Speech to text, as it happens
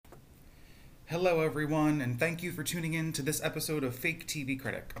Hello, everyone, and thank you for tuning in to this episode of Fake TV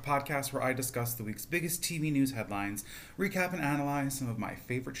Critic, a podcast where I discuss the week's biggest TV news headlines, recap and analyze some of my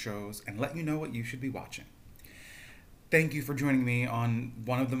favorite shows, and let you know what you should be watching. Thank you for joining me on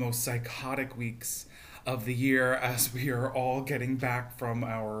one of the most psychotic weeks of the year as we are all getting back from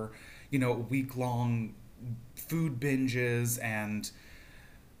our, week long food binges and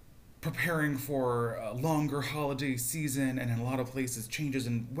preparing for a longer holiday season, and in a lot of places changes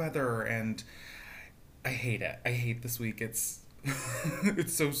in weather, and I hate it. I hate this week. It's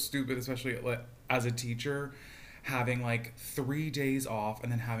it's so stupid, especially as a teacher, having like 3 days off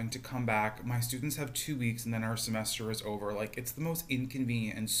and then having to come back. My students have 2 weeks and then our semester is over. Like, it's the most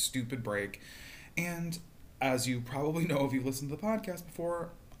inconvenient and stupid break. And as you probably know if you listened to the podcast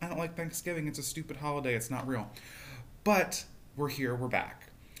before, I don't like Thanksgiving. It's a stupid holiday. It's not real. But we're here. We're back.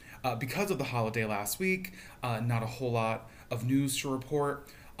 Because of the holiday last week, not a whole lot of news to report.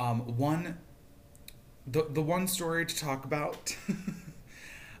 The one story to talk about.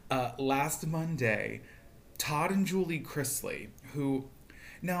 Last Monday, Todd and Julie Chrisley, who,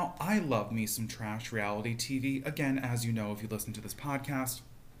 now I love me some trash reality TV. Again, as you know if you listen to this podcast,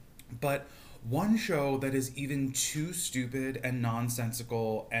 but one show that is even too stupid and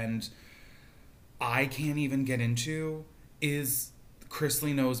nonsensical and I can't even get into is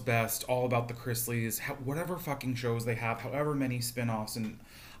Chrisley Knows Best, all about the Chrisleys, whatever fucking shows they have, however many spin-offs, and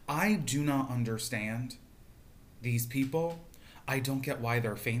I do not understand these people. I don't get why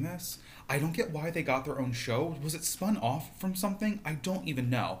they're famous. I don't get why they got their own show. Was it spun off from something? I don't even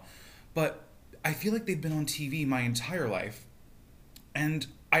know. But I feel like they've been on TV my entire life. And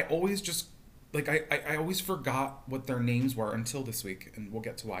I always just, I always forgot what their names were until this week, and we'll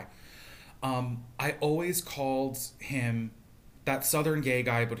get to why. I always called him that southern gay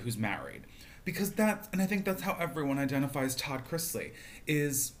guy but who's married. Because and I think that's how everyone identifies Todd Chrisley,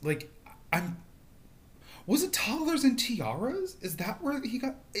 is like, was it Toddlers and Tiaras? Is that where he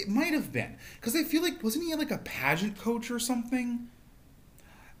got, it might have been. Because I feel like, wasn't he like a pageant coach or something?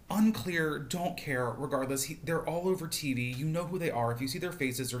 Unclear, don't care, regardless, they're all over TV, you know who they are, if you see their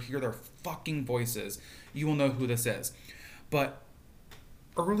faces or hear their fucking voices, you will know who this is. But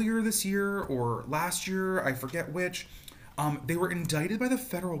earlier this year, or last year, I forget which, they were indicted by the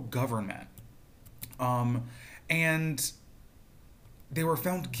federal government. And they were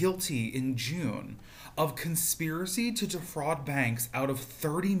found guilty in June of conspiracy to defraud banks out of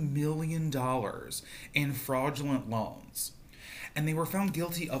 $30 million in fraudulent loans. And they were found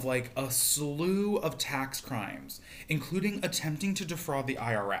guilty of like a slew of tax crimes, including attempting to defraud the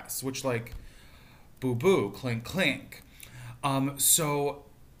IRS, which, like, boo boo, clink clink. So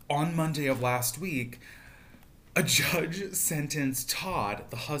on Monday of last week, a judge sentenced Todd,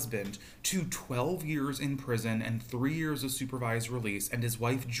 the husband, to 12 years in prison and 3 years of supervised release, and his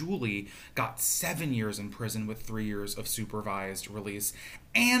wife Julie got 7 years in prison with 3 years of supervised release,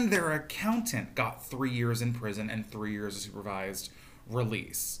 and their accountant got 3 years in prison and 3 years of supervised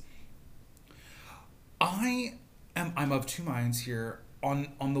release. I'm of two minds here.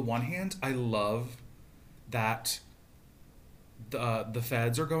 On the one hand, I love that the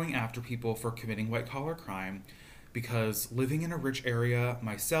feds are going after people for committing white collar crime, because living in a rich area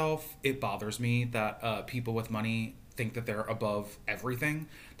myself, it bothers me that people with money think that they're above everything,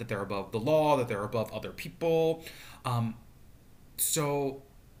 that they're above the law, that they're above other people. So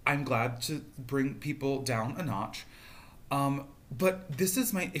I'm glad to bring people down a notch. But this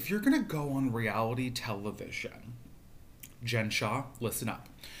is if you're going to go on reality television, Jen Shah, listen up.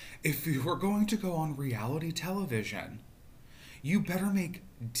 If you are going to go on reality television, you better make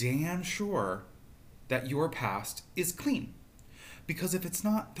damn sure that your past is clean. Because if it's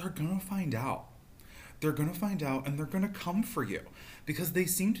not, they're gonna find out. They're gonna find out and they're gonna come for you. Because they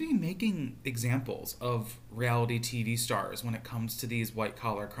seem to be making examples of reality TV stars when it comes to these white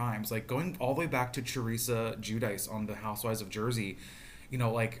collar crimes. Like going all the way back to Teresa Giudice on the Housewives of Jersey,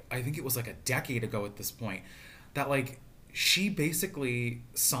 I think it was like a decade ago at this point, that she basically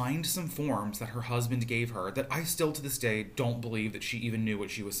signed some forms that her husband gave her that I still to this day don't believe that she even knew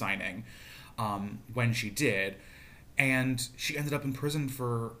what she was signing when she did. And she ended up in prison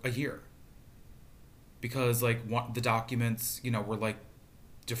for a year. Because the documents, were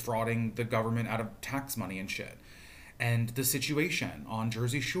defrauding the government out of tax money and shit. And the situation on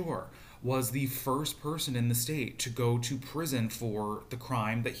Jersey Shore was the first person in the state to go to prison for the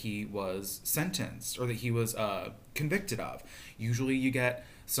crime that he was sentenced or that he was convicted of. Usually you get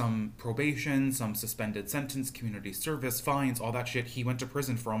some probation, some suspended sentence, community service, fines, all that shit. He went to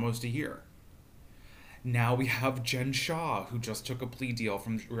prison for almost a year. Now we have Jen Shah, who just took a plea deal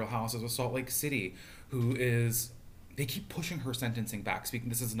from Real Houses of Salt Lake City, who is they keep pushing her sentencing back. Speaking,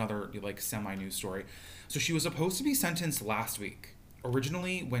 this is another like semi-news story. So she was supposed to be sentenced last week.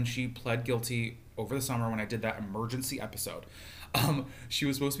 Originally, when she pled guilty over the summer, when I did that emergency episode, she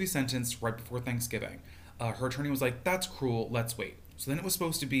was supposed to be sentenced right before Thanksgiving. Her attorney was like, "That's cruel. Let's wait." So then it was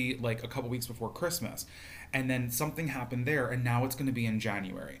supposed to be like a couple weeks before Christmas, and then something happened there, and now it's going to be in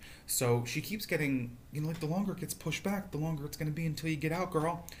January. So she keeps getting, like the longer it gets pushed back, the longer it's going to be until you get out,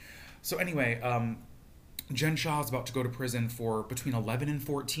 girl. So anyway, Jen Shah is about to go to prison for between 11 and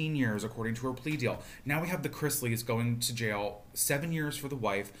 14 years, according to her plea deal. Now we have the Chrisleys going to jail 7 years for the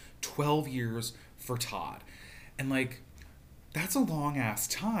wife, 12 years for Todd. And, like, that's a long-ass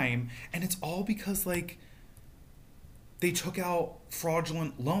time, and it's all because, like, they took out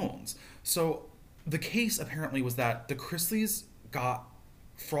fraudulent loans. So the case apparently was that the Chrisleys got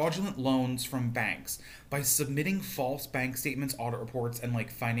fraudulent loans from banks by submitting false bank statements, audit reports, and like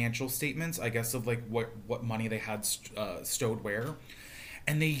financial statements, I guess, of like what money they had stowed where.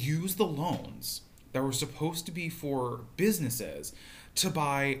 And they used the loans that were supposed to be for businesses to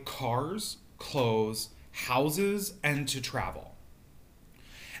buy cars, clothes, houses, and to travel.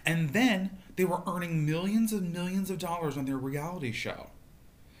 And then they were earning millions and millions of dollars on their reality show.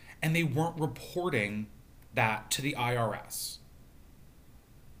 And they weren't reporting that to the IRS.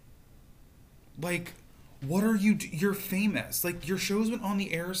 Like, what are you... You're famous. Like, your show's been on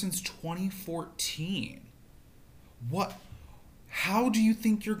the air since 2014. What... How do you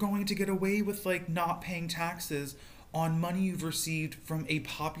think you're going to get away with, like, not paying taxes on money you've received from a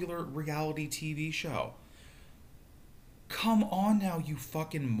popular reality TV show? Come on now, you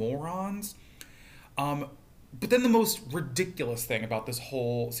fucking morons. But then the most ridiculous thing about this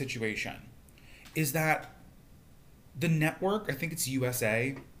whole situation is that the network, I think it's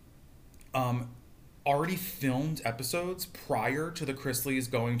USA, already filmed episodes prior to the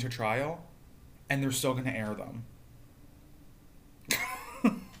Chrisleys going to trial, and they're still going to air them.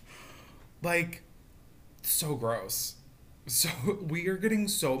 Like, so gross. So we are getting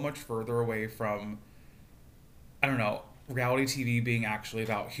so much further away from, I don't know, reality TV being actually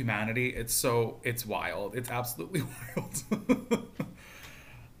about humanity. It's wild. It's absolutely wild.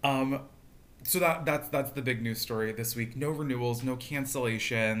 So that's the big news story this week. No renewals, no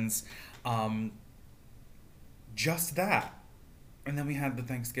cancellations, just that. And then we had the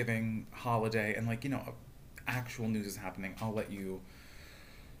Thanksgiving holiday, and like, actual news is happening. I'll let you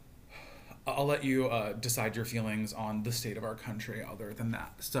decide your feelings on the state of our country other than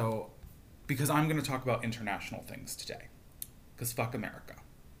that. So, because I'm going to talk about international things today. Because fuck America.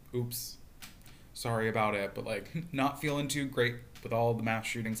 Oops. Sorry about it, but like, not feeling too great with all the mass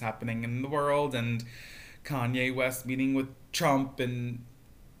shootings happening in the world, and Kanye West meeting with Trump, and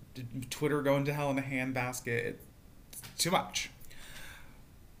Twitter going to hell in a handbasket. It's too much.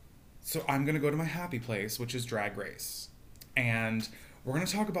 So I'm going to go to my happy place, which is Drag Race. And we're going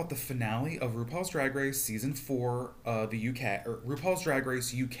to talk about the finale of RuPaul's Drag Race Season 4, the UK, or RuPaul's Drag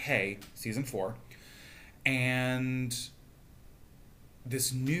Race UK Season 4. And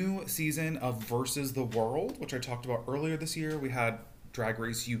this new season of Versus the World, which I talked about earlier this year. We had Drag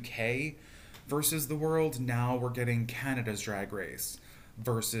Race UK versus the world. Now we're getting Canada's Drag Race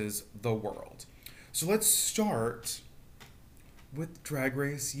versus the world. So let's start with Drag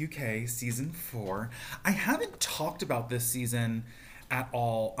Race UK Season 4. I haven't talked about this season at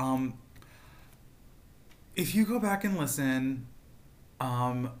all. If you go back and listen,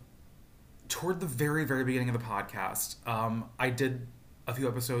 toward the very, very beginning of the podcast, I did a few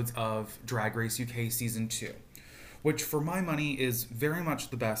episodes of Drag Race UK Season 2, which for my money is very much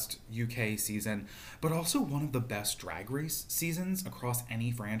the best UK season, but also one of the best Drag Race seasons across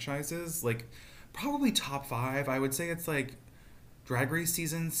any franchises. Like, probably top 5. I would say it's like Drag Race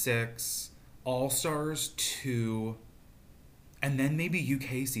Season 6, All Stars 2, and then maybe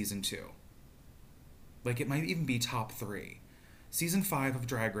UK Season 2. Like, it might even be top 3. Season 5 of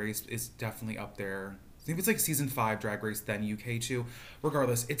Drag Race is definitely up there. I think it's like Season 5 Drag Race, then UK 2.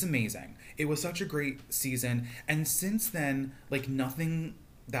 Regardless, it's amazing. It was such a great season. And since then, like, nothing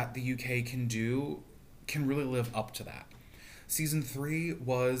that the UK can do can really live up to that. Season 3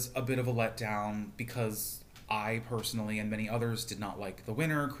 was a bit of a letdown because I personally and many others did not like the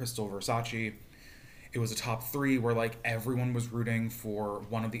winner, Crystal Versace. It was a top 3 where like everyone was rooting for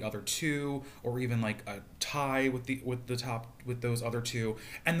one of the other 2, or even like a tie with those other 2,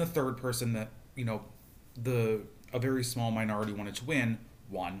 and the third person that, a very small minority wanted to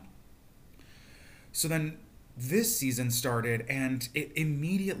won. So then this season started, and it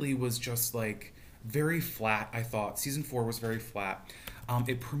immediately was just like very flat. I thought Season 4 was very flat.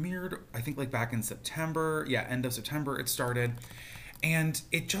 It premiered, I think, like back in September. Yeah, end of September it started, and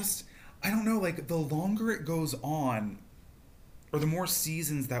it just, I don't know, like the longer it goes on, or the more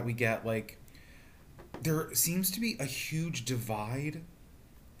seasons that we get, like there seems to be a huge divide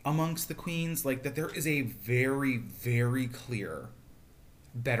amongst the queens, like that there is a very, very clear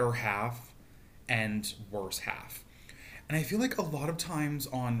better half and worse half. And I feel like a lot of times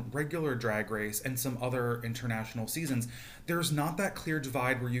on regular Drag Race and some other international seasons, there's not that clear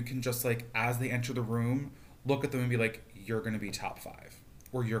divide where you can just like, as they enter the room, look at them and be like, you're going to be top five,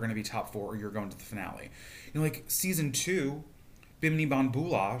 or you're going to be top four, or you're going to the finale. You know, like season two, Bimini Bon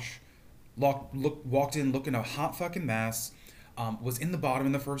Boulash walked in looking a hot fucking mess, was in the bottom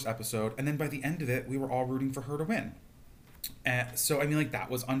in the first episode, and then by the end of it, we were all rooting for her to win. So, I mean, like, that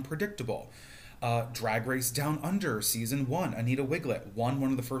was unpredictable. Drag Race Down Under, season one, Anita Wiglet won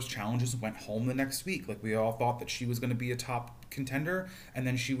one of the first challenges and went home the next week. Like, we all thought that she was going to be a top contender, and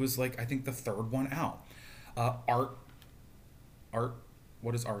then she was, like, I think the third one out. Art,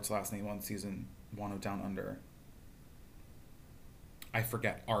 what is Art's last name on season one of Down Under? I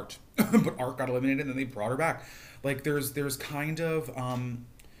forget Art, but Art got eliminated and then they brought her back. Like there's kind of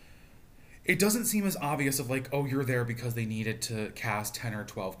it doesn't seem as obvious of like, oh, you're there because they needed to cast 10 or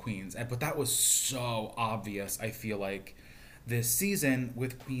 12 queens. But that was so obvious, I feel like, this season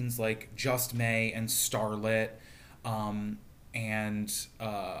with queens like Just May and Starlet, and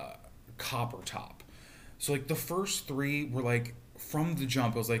Copper Top. So like the first three were like, from the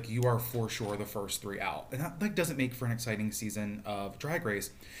jump, it was like, you are for sure the first three out. And that like doesn't make for an exciting season of Drag Race.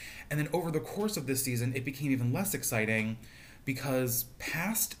 And then over the course of this season, it became even less exciting because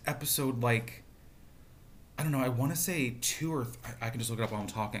past episode, like, I don't know, I want to say two or I can just look it up while I'm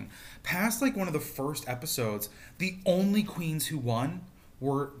talking. Past like one of the first episodes, the only queens who won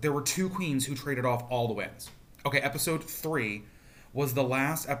there were two queens who traded off all the wins. Okay, episode 3 was the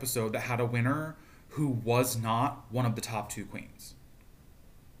last episode that had a winner who was not one of the top two queens.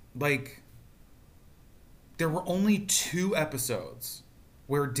 Like, there were only 2 episodes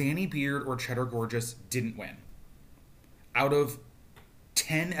where Danny Beard or Cheddar Gorgeous didn't win. Out of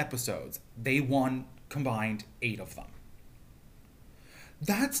 10 episodes, they won combined 8 of them.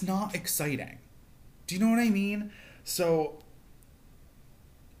 That's not exciting. Do you know what I mean? So,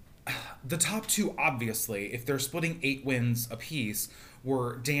 the top 2, obviously, if they're splitting 8 wins apiece,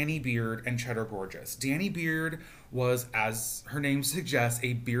 were Danny Beard and Cheddar Gorgeous. Danny Beard was, as her name suggests,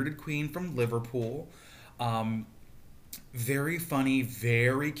 a bearded queen from Liverpool. Very funny,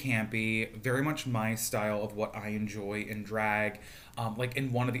 very campy, very much my style of what I enjoy in drag. Like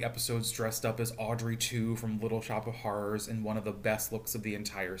in one of the episodes, dressed up as Audrey 2 from Little Shop of Horrors in one of the best looks of the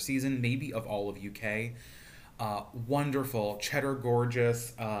entire season, maybe of all of UK. Wonderful. Cheddar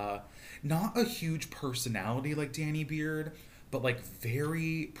Gorgeous. Not a huge personality like Danny Beard, but like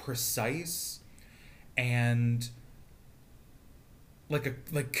very precise and like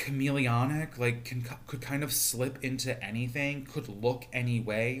chameleonic, like could kind of slip into anything, could look any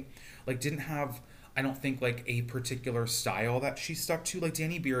way. Like didn't have, I don't think, like a particular style that she stuck to. Like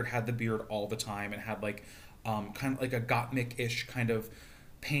Danny Beard had the beard all the time and had like kind of like a Gottmik-ish kind of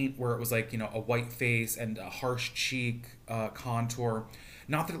paint where it was like, you know, a white face and a harsh cheek contour.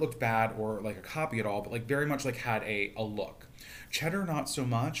 Not that it looked bad or like a copy at all, but like very much like had a look. Cheddar, not so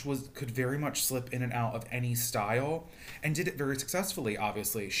much, could very much slip in and out of any style and did it very successfully,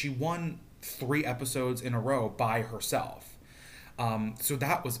 obviously. She won 3 episodes in a row by herself. So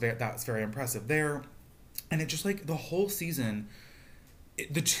that was very impressive there. And it just like the whole season,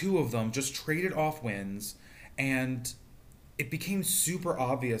 the two of them just traded off wins, and it became super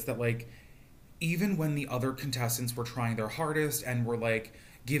obvious that like even when the other contestants were trying their hardest and were like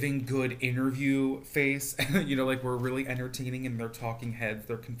giving good interview face, you know, like were really entertaining in their talking heads,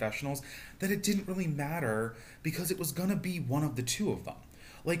 their confessionals, that it didn't really matter because it was gonna be one of the two of them.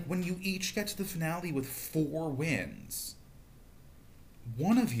 Like when you each get to the finale with 4 wins,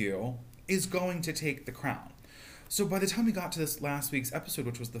 one of you is going to take the crown. So by the time we got to this last week's episode,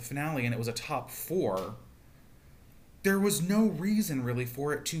 which was the finale, and it was a top 4, there was no reason really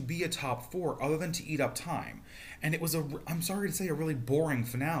for it to be a top 4 other than to eat up time. And it was I'm sorry to say, a really boring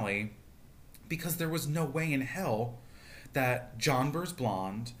finale because there was no way in hell that John Vs.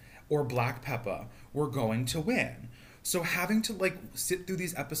 Blonde or Black Peppa were going to win. So having to like sit through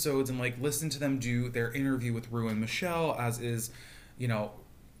these episodes and like listen to them do their interview with Rue and Michelle, as is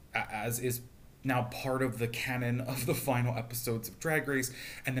now part of the canon of the final episodes of Drag Race,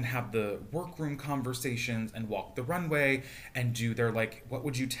 and then have the workroom conversations and walk the runway and do their like, what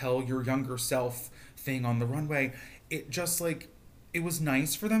would you tell your younger self thing on the runway. It just like, it was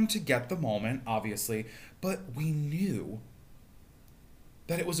nice for them to get the moment, obviously, but we knew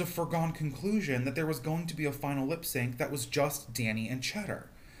that it was a foregone conclusion that there was going to be a final lip sync that was just Danny and Cheddar.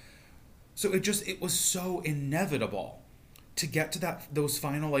 So it was so inevitable to get to those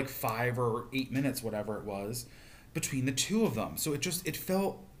final like 5 or 8 minutes, whatever it was, between the two of them. So it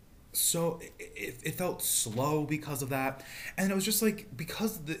felt it felt slow because of that, and it was just like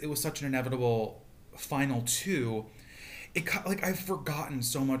because it was such an inevitable final two. Like I've forgotten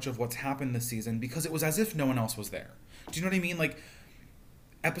so much of what's happened this season because it was as if no one else was there. Do you know what I mean? Like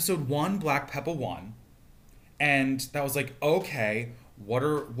episode one, Black Peppa won, and that was like, okay, what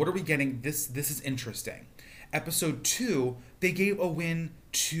are we getting? This is interesting. Episode two, they gave a win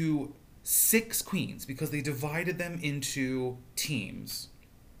to 6 queens because they divided them into teams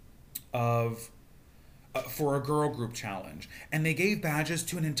of for a girl group challenge, and they gave badges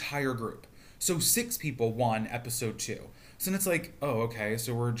to an entire group. So 6 people won episode two. So then it's like, oh, okay,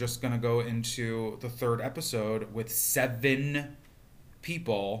 so we're just gonna go into the third episode with 7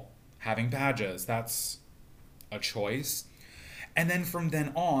 people having badges. That's a choice. And then from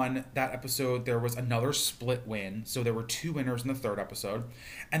then on, that episode, there was another split win. So there were 2 winners in the third episode.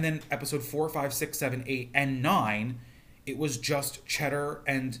 And then episode 4, 5, 6, 7, 8, and 9, it was just Cheddar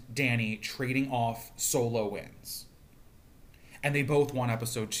and Danny trading off solo wins. And they both won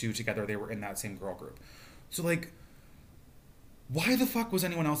episode 2 together. They were in that same girl group. So, like, why the fuck was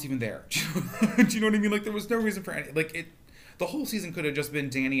anyone else even there? Do you know what I mean? Like, there was no reason for any. Like, the whole season could have just been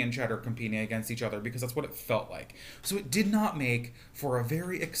Danny and Cheddar competing against each other because that's what it felt like. So it did not make for a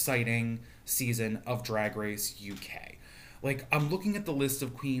very exciting season of Drag Race UK. Like, I'm looking at the list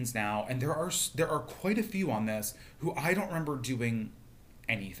of queens now, and there are quite a few on this who I don't remember doing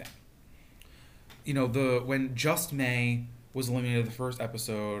anything. You know, when Just May was eliminated the first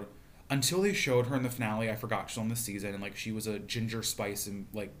episode, until they showed her in the finale, I forgot she's on this season, and like she was a Ginger Spice and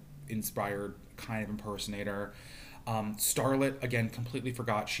like inspired kind of impersonator. Starlet, again, completely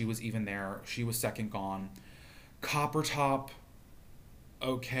forgot she was even there. She was second gone. Coppertop,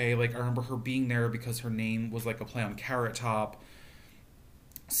 okay, like I remember her being there because her name was like a play on Carrot Top.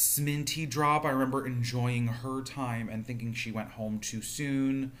 Sminty Drop, I remember enjoying her time and thinking she went home too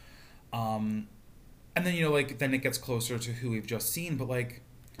soon. And then, you know, like, then it gets closer to who we've just seen, but like,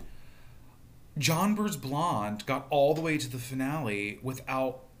 Jonbers Blonde got all the way to the finale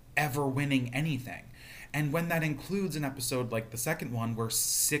without ever winning anything. And when that includes an episode like the second one where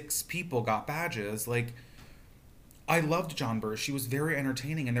 6 people got badges, like, I loved Jonbers. She was very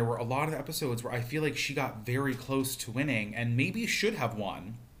entertaining, and there were a lot of episodes where I feel like she got very close to winning and maybe should have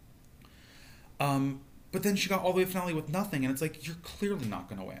won. But then she got all the way to the finale with nothing, and it's like, you're clearly not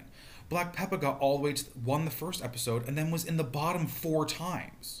going to win. Black Peppa got all the way to won the first episode and then was in the bottom 4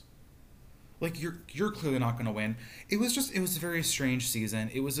 times. Like, you're clearly not going to win. It was a very strange season.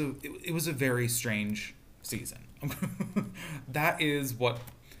 It was a very strange season. That is what.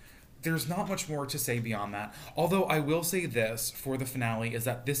 There's not much more to say beyond that. Although I will say this for the finale is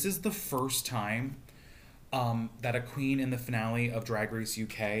that this is the first time that a queen in the finale of Drag Race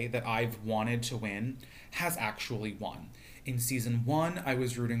UK that I've wanted to win has actually won. In season 1, I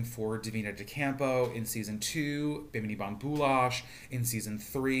was rooting for Davina De Campo. In season 2, Bimini Bon Boulash. In season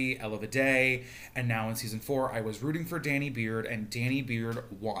 3, Ella Vidae. And now in season 4, I was rooting for Danny Beard, and Danny Beard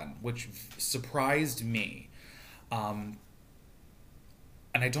won, which surprised me. And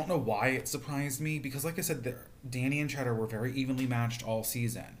I don't know why it surprised me, because like I said, Danny and Cheddar were very evenly matched all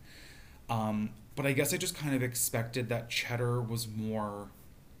season. But I guess I just kind of expected that Cheddar was more,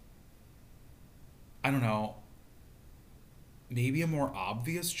 I don't know, maybe a more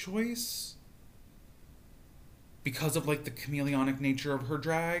obvious choice because of like the chameleonic nature of her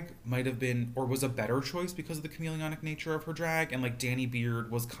drag might have been, or was a better choice because of the chameleonic nature of her drag, and like Danny Beard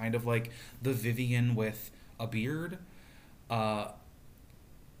was kind of like the Vivian with a beard.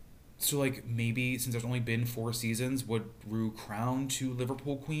 So like maybe since there's only been 4 seasons, would Rue crown 2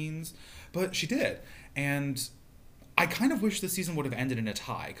 Liverpool queens? But she did, and I kind of wish this season would have ended in a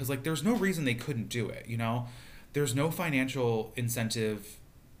tie, because like there's no reason they couldn't do it, you know. There's no financial incentive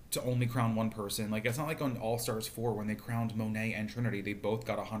to only crown one person. Like, it's not like on All Stars 4 when they crowned Monet and Trinity, they both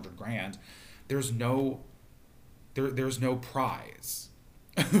got $100,000. There's no prize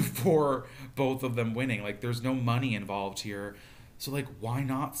for both of them winning. Like, there's no money involved here. So, like, why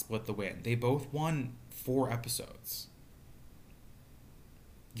not split the win? They both won 4 episodes.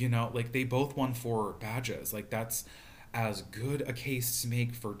 You know, like, they both won 4 badges. Like, that's as good a case to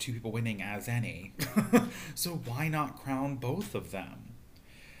make for 2 people winning as any. So why not crown both of them?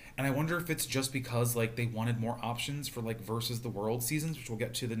 And I wonder if it's just because like they wanted more options for like Versus the World seasons, which we'll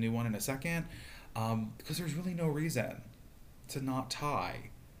get to the new one in a second. Because there's really no reason to not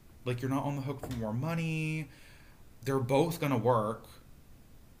tie. Like, you're not on the hook for more money. They're both gonna work.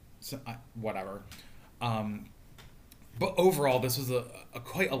 So whatever. But overall, this was a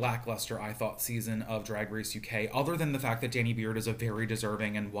quite a lackluster, I thought, season of Drag Race UK. Other than the fact that Danny Beard is a very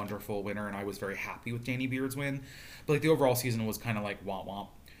deserving and wonderful winner, and I was very happy with Danny Beard's win. But like the overall season was kind of like womp womp.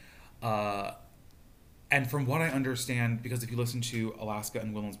 Uh, and from what I understand, because if you listen to Alaska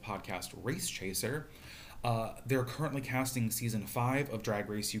and Willem's podcast Race Chaser, they're currently casting season 5 of Drag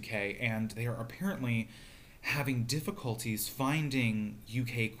Race UK, and they are apparently having difficulties finding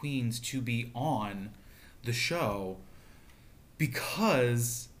UK queens to be on the show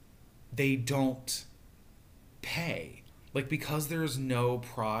because they don't pay. Like, because there's no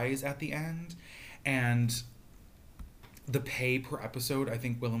prize at the end, and the pay per episode, I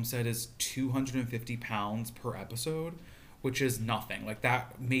think Willem said, is £250 per episode, which is nothing. Like,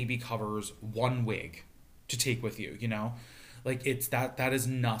 that maybe covers one wig to take with you, you know? Like, that is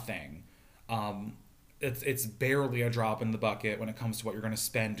nothing. It's barely a drop in the bucket when it comes to what you're going to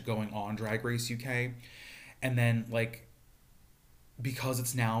spend going on Drag Race UK. And then, like, because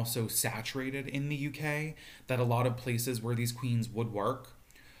it's now so saturated in the UK, that a lot of places where these queens would work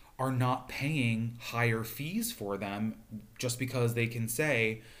are not paying higher fees for them just because they can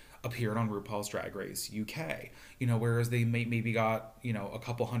say appeared on RuPaul's Drag Race UK. You know, whereas they maybe got, you know, a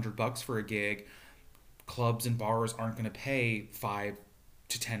couple $100 for a gig, clubs and bars aren't going to pay 5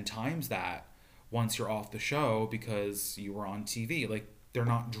 to 10 times that once you're off the show because you were on TV. Like, they're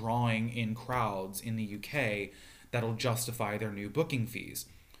not drawing in crowds in the UK that'll justify their new booking fees.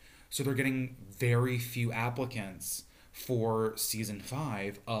 So they're getting very few applicants for season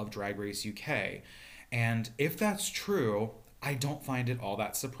 5 of Drag Race UK. And if that's true, I don't find it all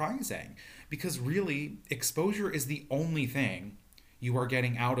that surprising because really, exposure is the only thing you are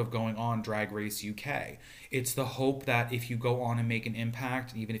getting out of going on Drag Race UK. It's the hope that if you go on and make an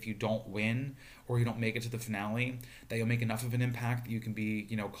impact, even if you don't win or you don't make it to the finale, that you'll make enough of an impact that you can be,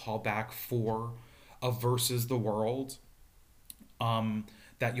 you know, called back for a Versus the World,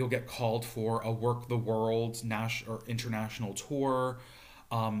 that you'll get called for a Work the World national or international tour,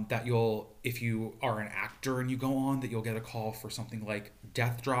 that you'll, if you are an actor and you go on, that you'll get a call for something like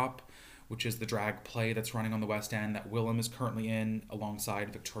Death Drop, which is the drag play that's running on the West End that Willem is currently in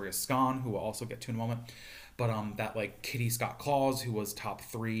alongside Victoria Scone, who we'll also get to in a moment. But that, like, Kitty Scott Claus, who was top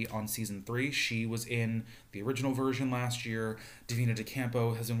 3 on season 3, she was in the original version last year. Davina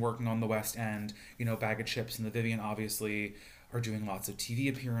DeCampo has been working on the West End. You know, Bag of Chips and the Vivian obviously are doing lots of TV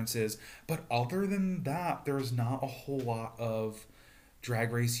appearances. But other than that, there's not a whole lot of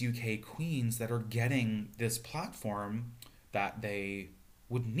Drag Race UK queens that are getting this platform that they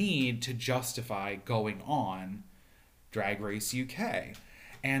would need to justify going on Drag Race UK.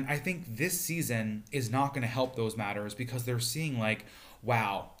 And I think this season is not going to help those matters because they're seeing, like,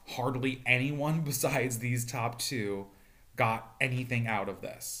 wow, hardly anyone besides these top 2 got anything out of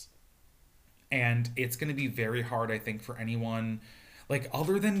this. And it's going to be very hard, I think, for anyone, like,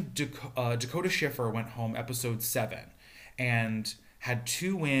 other than Dakota Schiffer went home episode 7 and had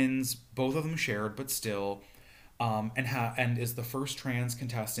 2 wins, both of them shared, but still, and is the first trans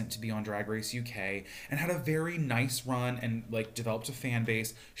contestant to be on Drag Race UK, and had a very nice run and, like, developed a fan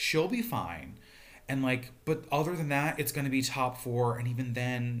base. She'll be fine. And, like, but other than that, it's going to be top 4, and even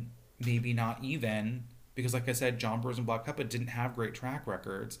then, maybe not even, because, like I said, John Burrs and Black Peppa didn't have great track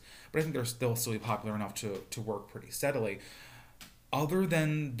records, but I think they're still popular enough to work pretty steadily. Other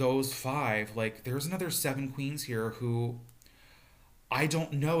than those 5, like, there's another 7 queens here who I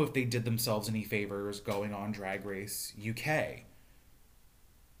don't know if they did themselves any favors going on Drag Race UK.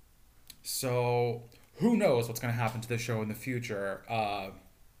 So who knows what's going to happen to the show in the future.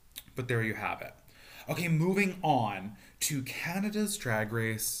 But there you have it. Okay, moving on to Canada's Drag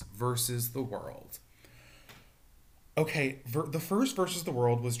Race versus the World. Okay, the first Versus the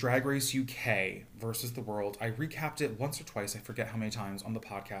World was Drag Race UK versus the World. I recapped it once or twice, I forget how many times, on the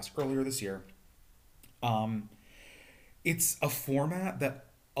podcast earlier this year. It's a format that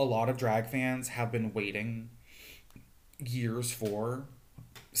a lot of drag fans have been waiting years for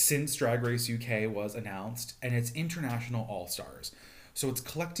since Drag Race UK was announced, and it's international all-stars. So it's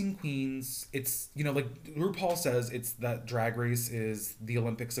collecting queens. It's, you know, like RuPaul says, it's that Drag Race is the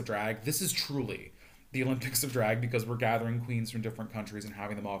Olympics of drag. This is truly the Olympics of drag because we're gathering queens from different countries and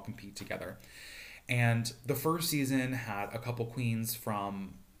having them all compete together. And the first season had a couple queens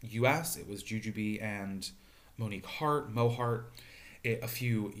from US. It was Jujubee and Monique Hart, Mo Hart. A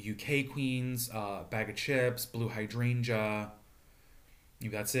few UK queens, Bag of Chips, Blue Hydrangea.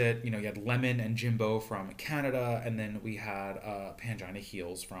 That's it. You know, you had Lemon and Jimbo from Canada, and then we had Pangina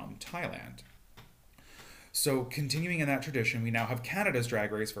Heels from Thailand. So, continuing in that tradition, we now have Canada's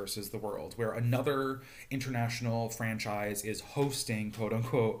Drag Race versus the World, where another international franchise is hosting, quote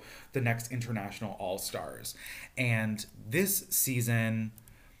unquote, the next international All Stars. And this season,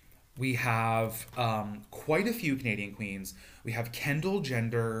 we have quite a few Canadian queens. We have Kendall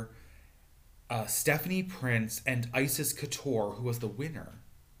Gender, Stephanie Prince, and Isis Couture, who was the winner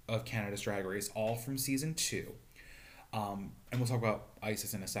of Canada's Drag Race, all from season 2. And we'll talk about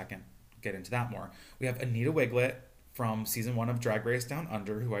Isis in a second, get into that more. We have Anita Wiglet from season 1 of Drag Race Down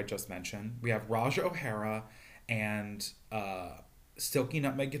Under, who I just mentioned. We have Raja O'Hara and Silky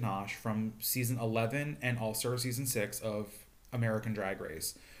Nutmeg Ganache from season 11 and All Star season 6 of American Drag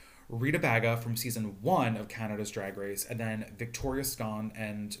Race. Rita Baga from season 1 of Canada's Drag Race, and then Victoria Scone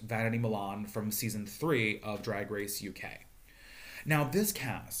and Vanity Milan from season 3 of Drag Race UK. Now, this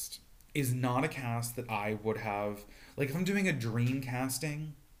cast is not a cast that I would have, like, if I'm doing a dream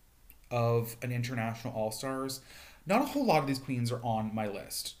casting of an international All-Stars, not a whole lot of these queens are on my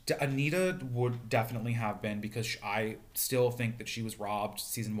list. Anita would definitely have been, because I still think that she was robbed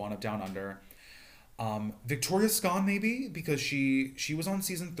season 1 of Down Under. Victoria Scone, maybe, because she was on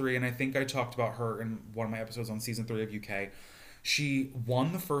season 3, and I think I talked about her in one of my episodes on season 3 of UK. She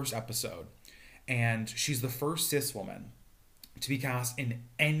won the first episode, and she's the first cis woman to be cast in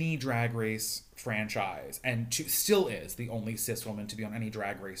any Drag Race franchise, and still is the only cis woman to be on any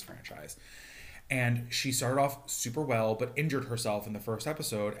Drag Race franchise. And she started off super well, but injured herself in the first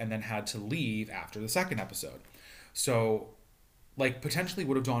episode, and then had to leave after the second episode. So, like, potentially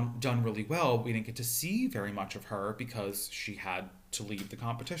would have done really well. We didn't get to see very much of her because she had to leave the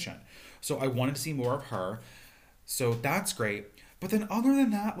competition. So I wanted to see more of her. So that's great. But then other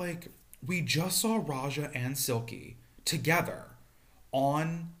than that, like, we just saw Raja and Silky together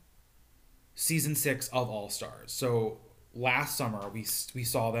on season 6 of All Stars. So last summer we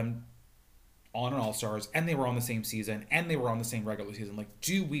saw them on an All Stars, and they were on the same season, and they were on the same regular season. Like,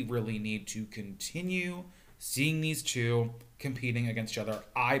 do we really need to continue seeing these two competing against each other?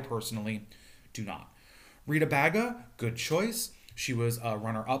 I personally do not. Rita Baga, good choice. She was a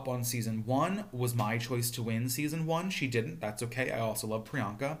runner-up on season 1, was my choice to win season 1. She didn't. That's okay. I also love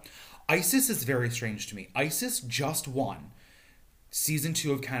Priyanka. Isis is very strange to me. Isis just won season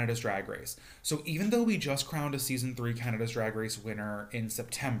 2 of Canada's Drag Race. So even though we just crowned a season 3 Canada's Drag Race winner in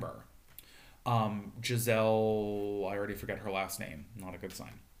September, Giselle, I already forget her last name. Not a good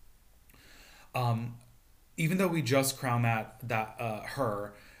sign. Even though we just crowned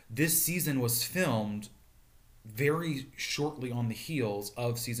her, this season was filmed very shortly on the heels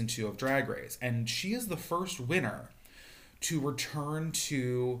of season 2 of Drag Race, and she is the first winner to return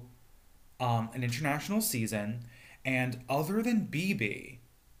to an international season. And other than BB,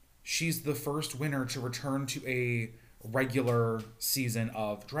 she's the first winner to return to a regular season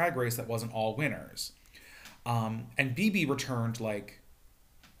of Drag Race that wasn't all winners. And BB returned, like,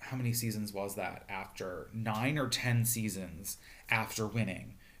 how many seasons was that? After 9 or 10 seasons after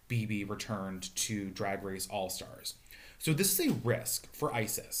winning, BB returned to Drag Race All Stars. So this is a risk for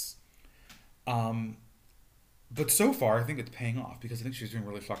Isis. But so far, I think it's paying off, because I think she's doing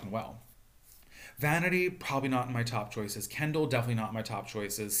really fucking well. Vanity, probably not in my top choices. Kendall, definitely not in my top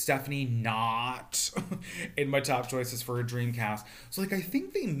choices. Stephanie, not in my top choices for a dream cast. So, like, I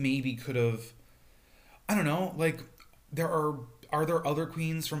think they maybe could have, I don't know, like, are there other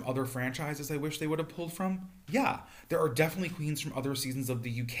queens from other franchises I wish they would have pulled from? Yeah, there are definitely queens from other seasons of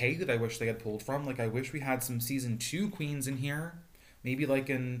the UK that I wish they had pulled from. Like, I wish we had some season 2 queens in here. Maybe like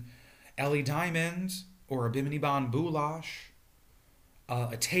an Ellie Diamond, or a Bimini Bon Boulash,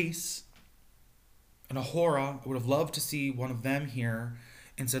 a Tace, an Ahura. I would have loved to see one of them here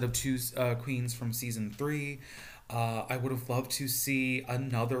instead of 2 queens from season 3. I would have loved to see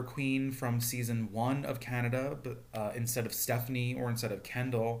another queen from season 1 of Canada, but instead of Stephanie or instead of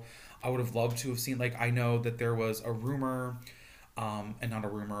Kendall. I would have loved to have seen, like, I know that there was a rumor, and not a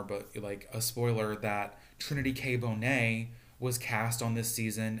rumor, but like a spoiler, that Trinity K. Bonet was cast on this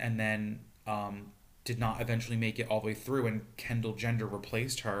season and then did not eventually make it all the way through, and Kendall Gender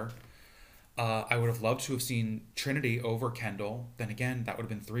replaced her. I would have loved to have seen Trinity over Kendall. Then again, that would have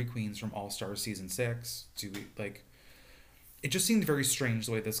been 3 queens from All Stars season 6. It just seemed very strange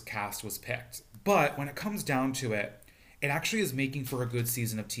the way this cast was picked. But when it comes down to it, it actually is making for a good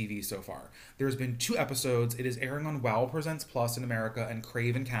season of TV so far. There's been 2 episodes. It is airing on WoW Presents Plus in America and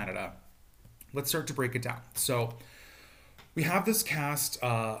Crave in Canada. Let's start to break it down. So we have this cast,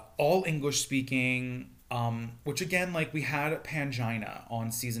 all English speaking. Which again, like, we had Pangina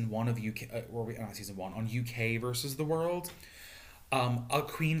on season 1 of UK, on UK versus the World. A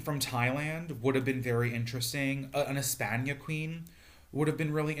queen from Thailand would have been very interesting. An Espana queen would have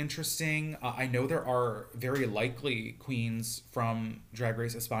been really interesting. I know there are very likely queens from Drag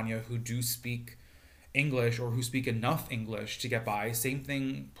Race España who do speak English or who speak enough English to get by. Same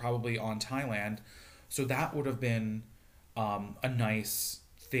thing probably on Thailand. So that would have been a nice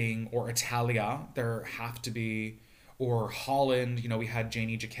thing. Or Italia, there have to be. Or Holland, we had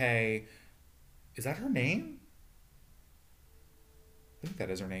Janie Jacquet. Is that her name? I think that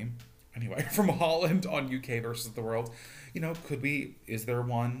is her name. Anyway, from Holland on UK versus the world. Is there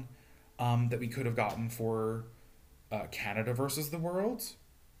one that we could have gotten for Canada versus the world?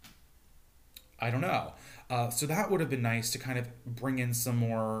 I don't know. So that would have been nice to kind of bring in some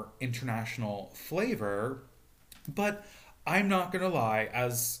more international flavor. But I'm not going to lie,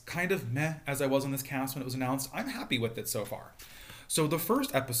 as kind of meh as I was on this cast when it was announced, I'm happy with it so far. So the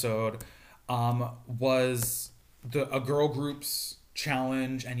first episode was a girl group's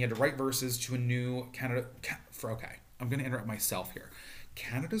challenge, and you had to write verses to a new okay, I'm going to interrupt myself here.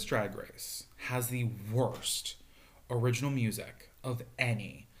 Canada's Drag Race has the worst original music of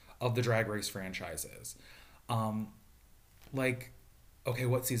any of the Drag Race franchises. Like, okay,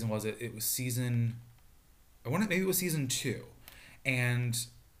 what season was it? It was maybe it was season 2. And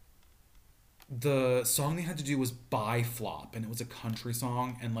the song they had to do was By Flop, and it was a country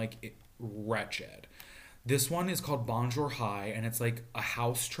song, and wretched. This one is called Bonjour High, and it's like a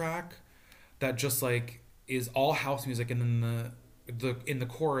house track that just is all house music, and then in the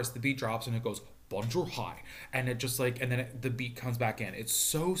chorus the beat drops and it goes Bonjour High, and it just and then the beat comes back in. It's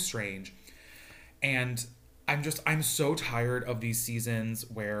so strange, and I'm so tired of these seasons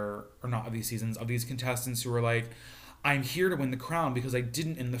of these contestants who are like, I'm here to win the crown because I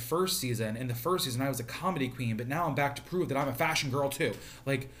didn't in the first season. In the first season I was a comedy queen, but now I'm back to prove that I'm a fashion girl too.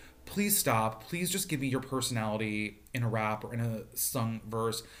 Please stop. Please just give me your personality in a rap or in a sung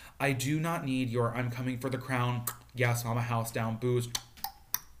verse. I do not need your I'm coming for the crown. Yes, I'm a house down booze.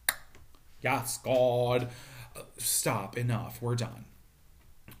 Yes, God. Stop. Enough. We're done.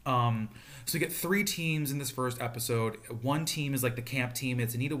 So we get 3 teams in this first episode. One team is the camp team.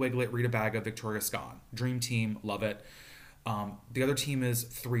 It's Anita Wiglet, Rita Baga, Victoria Scone. Dream team. Love it. The other team is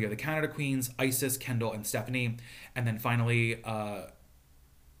 3 of the Canada queens, Isis, Kendall, and Stephanie. And then finally,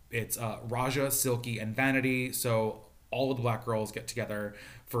 it's Raja, Silky, and Vanity. So all of the black girls get together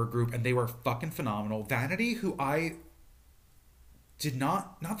for a group, and they were fucking phenomenal. Vanity, who I did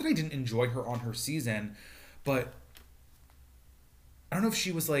not that I didn't enjoy her on her season, but I don't know if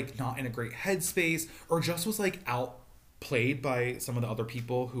she was not in a great headspace or just was outplayed by some of the other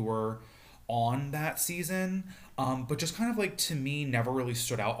people who were on that season. But just kind of to me never really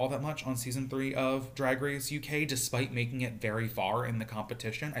stood out all that much on season 3 of Drag Race UK, despite making it very far in the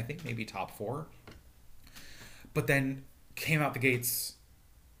competition. I think maybe top 4. But then came out the gates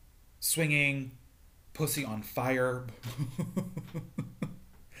swinging, pussy on fire.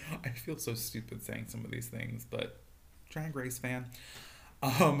 I feel so stupid saying some of these things, but Drag Race fan.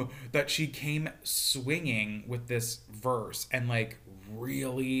 That she came swinging with this verse and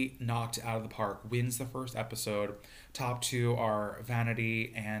really knocked it out of the park. Wins the first episode. Top 2 are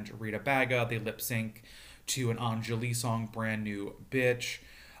Vanity and Rita Baga. They lip sync to an Anjali song, Brand New Bitch.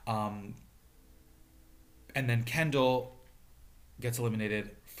 And then Kendall gets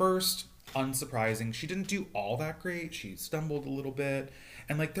eliminated first. Unsurprising. She didn't do all that great. She stumbled a little bit.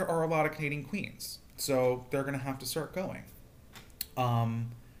 And there are a lot of Canadian queens, so they're gonna have to start going.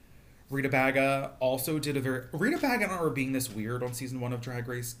 Rita Baga also did Rita Baga and I were being this weird on season 1 of Drag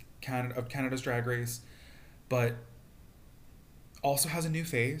Race Canada's Drag Race, but also has a new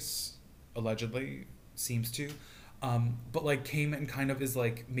face, allegedly, seems to, but came and kind of is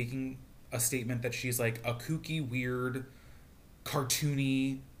making a statement that she's a kooky, weird,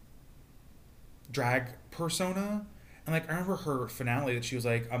 cartoony drag persona. And I remember her finale that she was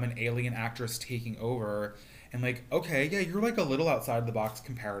I'm an alien actress taking over. And okay, yeah, you're a little outside the box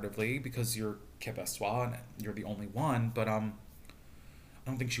comparatively because you're Kip Essoir and you're the only one. But I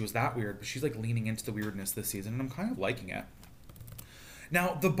don't think she was that weird. But she's leaning into the weirdness this season, and I'm kind of liking it.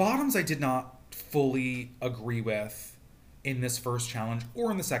 Now, the bottoms I did not fully agree with in this first challenge or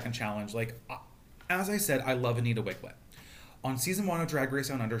in the second challenge. As I said, I love Anita Wiglet. On season 1 of Drag Race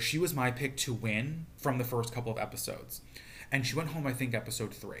Down Under, she was my pick to win from the first couple of episodes. And she went home, I think,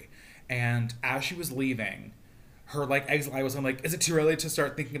 episode 3. And as she was leaving, her exit line was, I'm is it too early to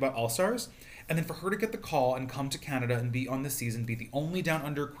start thinking about All-Stars? And then for her to get the call and come to Canada and be on this season, be the only Down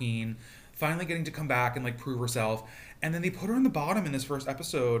Under queen, finally getting to come back and prove herself. And then they put her in the bottom in this first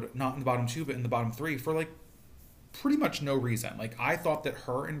episode, not in the bottom 2, but in the bottom 3 for pretty much no reason. I thought that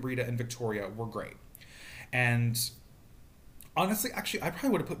her and Rita and Victoria were great. And honestly, actually, I probably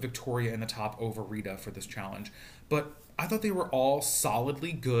would have put Victoria in the top over Rita for this challenge. But I thought they were all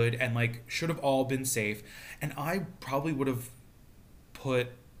solidly good and like should have all been safe. And I probably would have put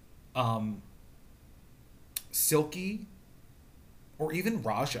um, Silky or even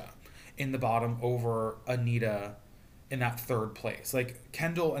Raja in the bottom over Anita in that third place. Like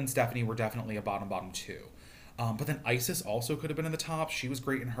Kendall and Stephanie were definitely a bottom two. But then Isis also could have been in the top. She was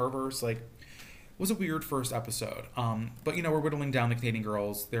great in her verse. Like, it was a weird first episode. But you know, we're whittling down the Canadian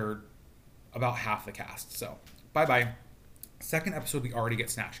girls. They're about half the cast. So bye bye. Second episode, we already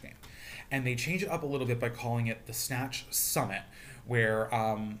get Snatch Game, and they change it up a little bit by calling it the Snatch Summit, where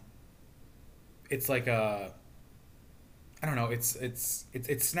it's like a I don't know. It's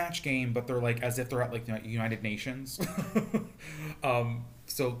Snatch Game, but they're like as if they're at like the United Nations.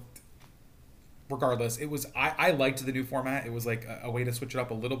 So regardless, it was I liked the new format. It was like a way to switch it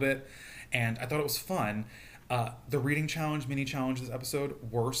up a little bit, and I thought it was fun. The reading challenge, mini challenge this episode,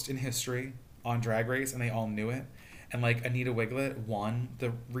 worst in history on Drag Race, and they all knew it. And like Anita Wiglet won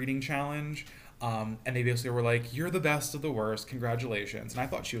the reading challenge, and they basically were like, "You're the best of the worst, congratulations." And I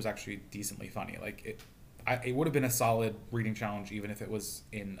thought she was actually decently funny. Like it would have been a solid reading challenge even if it was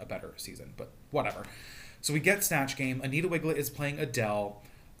in a better season, but whatever. So we get Snatch Game. Anita Wiglet is playing Adele.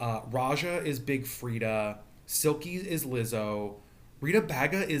 Raja is Big Frida. Silky is Lizzo. Rita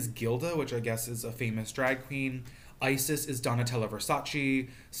Baga is Gilda, which I guess is a famous drag queen. Isis is Donatella Versace.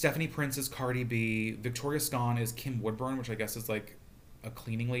 Stephanie Prince is Cardi B. Victoria Scone is Kim Woodburn, which I guess is like a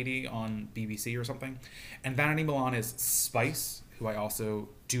cleaning lady on BBC or something. And Vanity Milan is Spice, who I also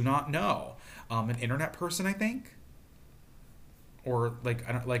do not know. An internet person, I think. Or like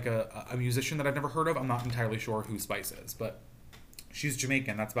I don't like a musician that I've never heard of. I'm not entirely sure who Spice is, but she's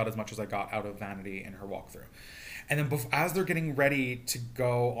Jamaican. That's about as much as I got out of Vanity in her walkthrough. And then as they're getting ready to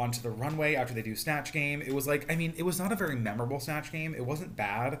go onto the runway after they do Snatch Game, it was like, I mean, it was not a very memorable Snatch Game. It wasn't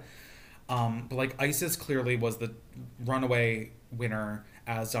bad. But like Isis clearly was the runaway winner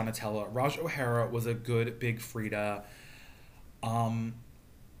as Donatella. Raj O'Hara was a good Big Frida.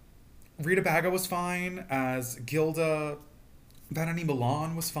 Rita Baga was fine as Gilda. Vanity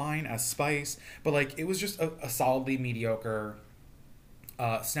Milan was fine as Spice. But like, it was just a solidly mediocre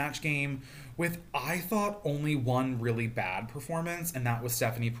Snatch Game with, I thought, only one really bad performance, and that was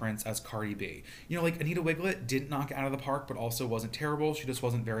Stephanie Prince as Cardi B. You know, like, Anita Wiglet didn't knock it out of the park, but also wasn't terrible. She just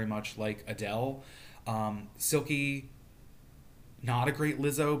wasn't very much like Adele. Silky, not a great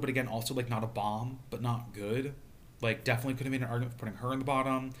Lizzo, but again, also, like, not a bomb, but not good. Like, definitely could have made an argument for putting her in the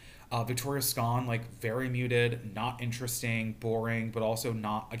bottom. Victoria Scone, like, very muted, not interesting, boring, but also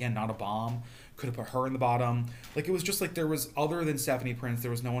not a bomb. Could have put her in the bottom. Like, it was just like there was, other than Stephanie Prince,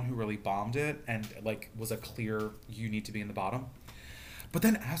 there was no one who really bombed it and like was a clear, you need to be in the bottom. But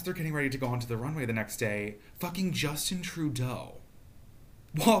then as they're getting ready to go onto the runway the next day, fucking Justin Trudeau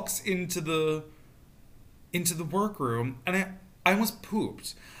walks into the workroom, and I almost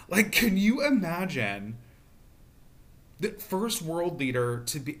pooped. Like, can you imagine the first world leader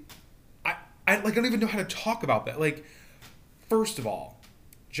to be, I like, I don't even know how to talk about that. Like, first of all,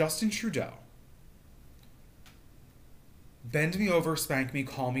 Justin Trudeau, bend me over, spank me,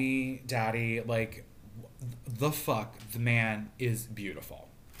 call me daddy. Like, the fuck, the man is beautiful.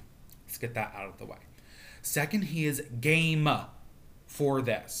 Let's get that out of the way. Second, he is game for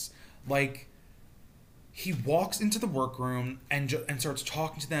this. Like, he walks into the workroom and starts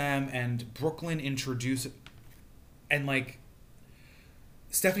talking to them, and Brooklyn introduces, and like,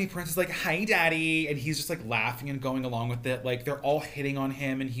 Stephanie Prince is like, "Hi, daddy," and he's just like laughing and going along with it. Like, they're all hitting on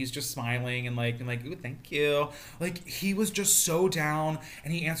him, and he's just smiling and like, "Ooh, thank you." Like, he was just so down,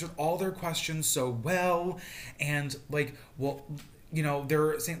 and he answered all their questions so well. And like, well, you know,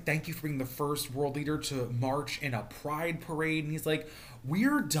 they're saying thank you for being the first world leader to march in a pride parade, and he's like,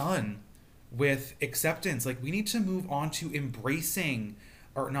 "We're done with acceptance. Like, we need to move on to embracing,"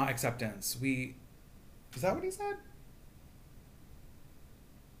 or not acceptance. Is that what he said?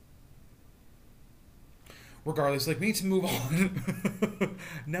 Regardless, like, we need to move on.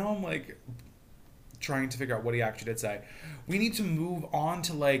 Now I'm like trying to figure out what he actually did say. We need to move on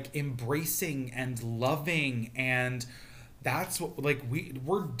to like embracing and loving, and that's what, like,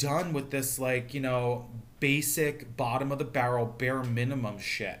 we're done with this, like, you know, basic bottom of the barrel bare minimum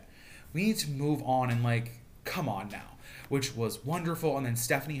shit. We need to move on and like, come on now, which was wonderful. And then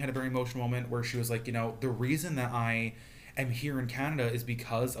Stephanie had a very emotional moment where she was like, you know, the reason that I am here in Canada is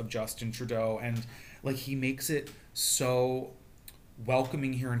because of Justin Trudeau, and like, he makes it so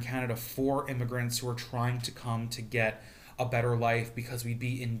welcoming here in Canada for immigrants who are trying to come to get a better life, because we'd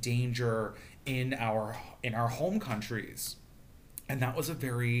be in danger in our home countries. And that was a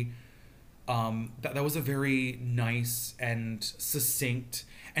very That was a very nice and succinct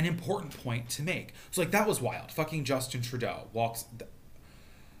and important point to make. So like that was wild. Fucking Justin Trudeau walks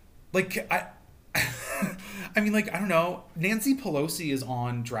like I I mean, like, I don't know. Nancy Pelosi has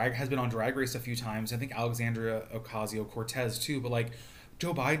been on Drag Race a few times. I think Alexandria Ocasio Cortez too. But like,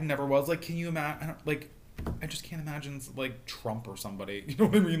 Joe Biden never was. Like, can you imagine? Like, I just can't imagine like Trump or somebody. You know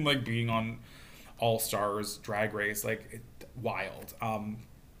what I mean? Like being on All Stars Drag Race, like wild.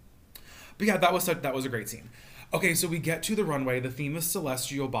 But yeah, that was a great scene. Okay, so we get to the runway. The theme is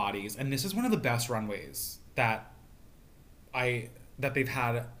celestial bodies, and this is one of the best runways I that they've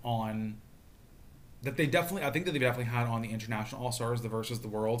had on that they definitely I think that they definitely had on the International All Stars, the Versus the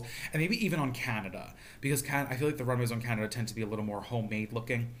World, and maybe even on Canada, because I feel like the runways on Canada tend to be a little more homemade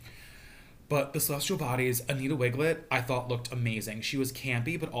looking. But the Celestial Bodies, Anita Wiglet, I thought looked amazing. She was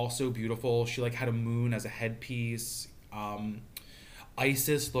campy but also beautiful. She like had a moon as a headpiece.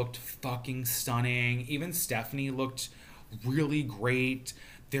 Isis looked fucking stunning. Even Stephanie looked really great.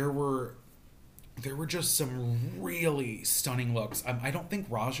 There were just some really stunning looks. I don't think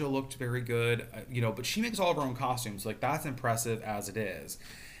Raja looked very good, but she makes all of her own costumes. Like, that's impressive as it is.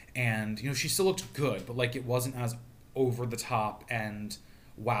 And, she still looked good, but, like, it wasn't as over the top and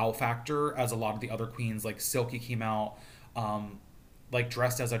wow factor as a lot of the other queens. Like, Silky came out, like,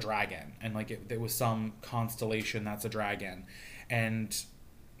 dressed as a dragon. And, like, it was some constellation that's a dragon. And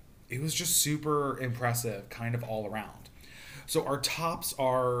it was just super impressive, kind of all around. So our tops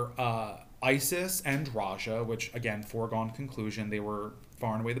are Isis and Raja, which, again, foregone conclusion, they were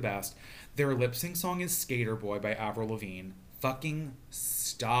far and away the best. Their lip sync song is Skater Boy by Avril Lavigne. Fucking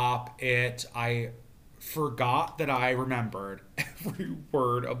stop it. I forgot that I remembered every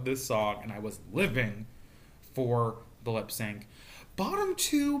word of this song, and I was living for the lip sync. Bottom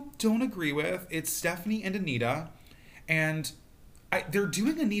two, don't agree with. It's Stephanie and Anita, and they're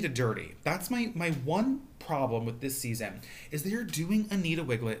doing Anita dirty. That's my one problem with this season, is they're doing Anita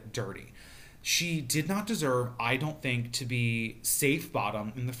Wiglet dirty. She did not deserve, I don't think, to be safe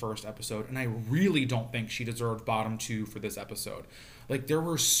bottom in the first episode, and I really don't think she deserved bottom two for this episode. Like, there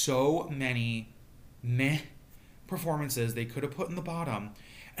were so many meh performances they could have put in the bottom,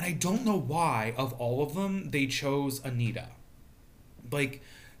 and I don't know why, of all of them, they chose Anita. Like,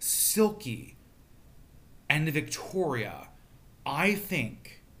 Silky and Victoria, I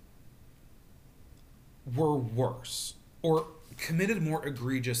think, were worse or committed more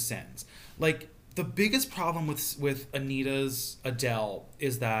egregious sins. Like, the biggest problem with Anita's Adele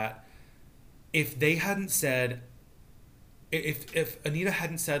is that if they hadn't said, if Anita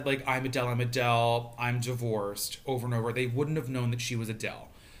hadn't said, like, I'm Adele, I'm divorced over and over, they wouldn't have known that she was Adele.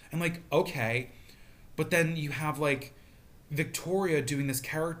 And, like, okay, but then you have, like, Victoria doing this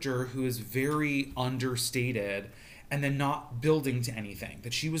character who is very understated and then not building to anything,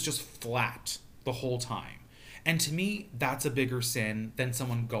 that she was just flat the whole time. And to me, that's a bigger sin than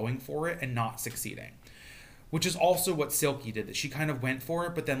someone going for it and not succeeding. Which is also what Silky did, that she kind of went for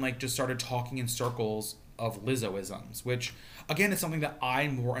it, but then, like, just started talking in circles of Lizzoisms, which, again, is something that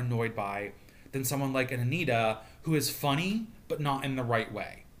I'm more annoyed by than someone like an Anita, who is funny, but not in the right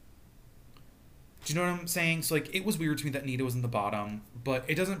way. Do you know what I'm saying? So, like, it was weird to me that Anita was in the bottom, but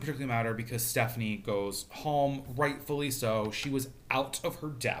it doesn't particularly matter because Stephanie goes home, rightfully so. She was out of her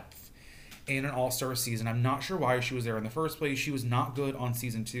depth in an all-star season. I'm not sure why she was there in the first place. She was not good on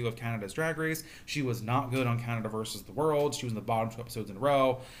season 2 of Canada's Drag Race. She was not good on Canada versus the World. She was in the bottom 2 episodes in a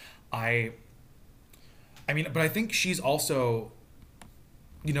row. I mean, but I think she's also,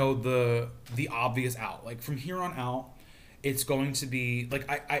 the obvious out. Like, from here on out, it's going to be, like,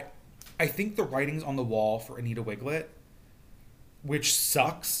 I think the writing's on the wall for Anita Wiglet, which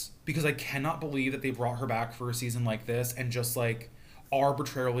sucks because I cannot believe that they brought her back for a season like this and just, like,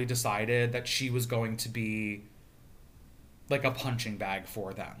 arbitrarily decided that she was going to be, like, a punching bag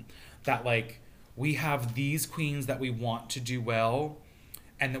for them. That, like, we have these queens that we want to do well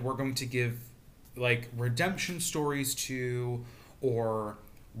and that we're going to give, like, redemption stories to or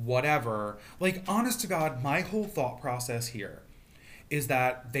whatever. Like, honest to God, my whole thought process here is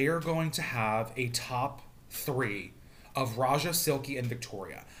that they are going to have a top 3 of Raja, Silky, and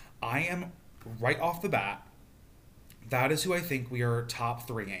Victoria. I am, right off the bat, that is who I think we are top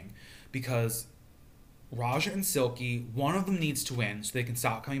 3ing, because Raja and Silky, one of them needs to win so they can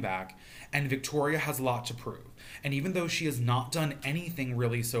stop coming back, and Victoria has a lot to prove. And even though she has not done anything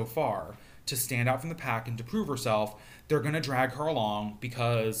really so far to stand out from the pack and to prove herself, they're going to drag her along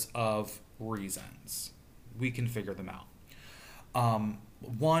because of reasons. We can figure them out.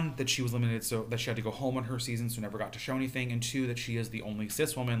 One, that she was limited, so that she had to go home on her season, so never got to show anything, and 2, that she is the only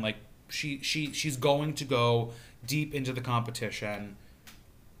cis woman. Like, she's going to go deep into the competition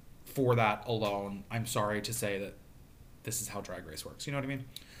for that alone, I'm sorry to say that this is how Drag Race works. You know what I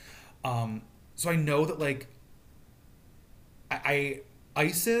mean? So I know that like I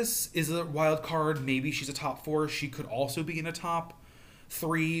Isis is a wild card. Maybe she's a top 4. She could also be in a top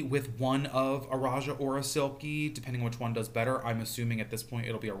 3 with one of a Raja or a Silky, depending on which one does better. I'm assuming at this point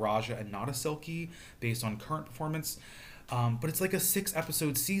it'll be a Raja and not a Silky based on current performance. But it's like a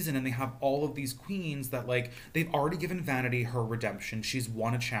 6-episode season, and they have all of these queens that like they've already given Vanity her redemption. She's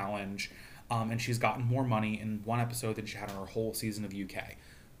won a challenge, and she's gotten more money in one episode than she had in her whole season of UK.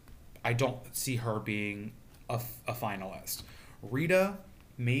 I don't see her being a finalist. Rita,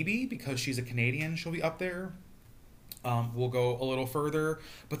 maybe, because she's a Canadian, she'll be up there. We'll go a little further.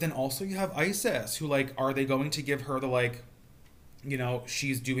 But then also you have Isis, who, like, are they going to give her the, like, you know,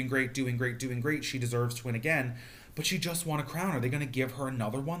 she's doing great, doing great, doing great, she deserves to win again, but she just won a crown. Are they going to give her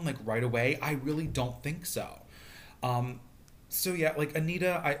another one, like, right away? I really don't think so. So, yeah, like,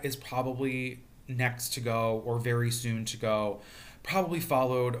 Anita is probably next to go, or very soon to go, probably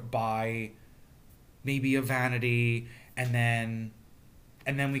followed by maybe a Vanity, and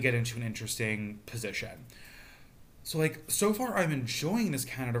then we get into an interesting position. So, like, so far I'm enjoying this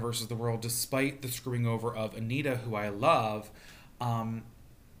Canada versus the world despite the screwing over of Anita, who I love.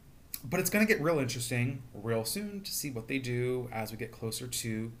 But it's going to get real interesting real soon to see what they do as we get closer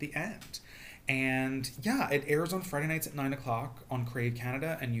to the end. And yeah, it airs on Friday nights at 9 o'clock on Crave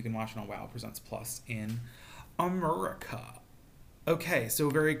Canada, and you can watch it on WoW Presents Plus in America. Okay, so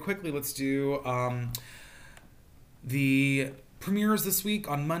very quickly, let's do the premieres this week.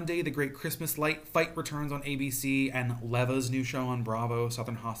 On Monday, The Great Christmas Light Fight returns on ABC, and Leva's new show on Bravo,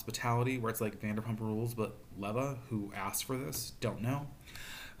 Southern Hospitality, where it's like Vanderpump Rules, but Leva, who asked for this, don't know.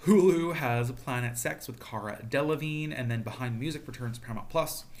 Hulu has Planet Sex with Cara Delevingne, and then Behind Music returns to Paramount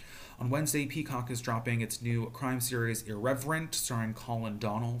Plus. On Wednesday, Peacock is dropping its new crime series Irreverent, starring Colin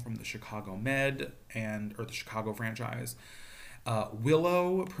Donnell from the Chicago Med or the Chicago franchise.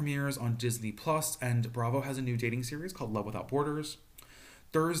 Willow premieres on Disney Plus, and Bravo has a new dating series called Love Without Borders.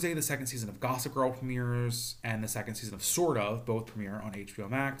 Thursday, the second season of Gossip Girl premieres, and the second season of Sort of both premiere on HBO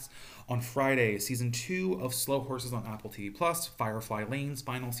Max. On Friday, season 2 of Slow Horses on Apple TV Plus. Firefly Lane's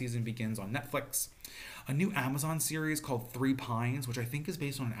final season begins on Netflix. A new Amazon series called Three Pines, which I think is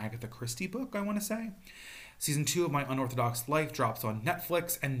based on an Agatha Christie book, I want to say. Season 2 of My Unorthodox Life drops on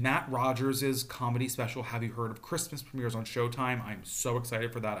Netflix, and Matt Rogers' comedy special, Have You Heard of Christmas, premieres on Showtime. I'm so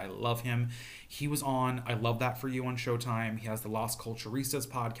excited for that. I love him. He was on I Love That For You on Showtime. He has the Las Culturistas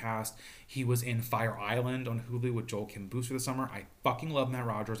podcast. He was in Fire Island on Hulu with Joel Kim Booster this summer. I fucking love Matt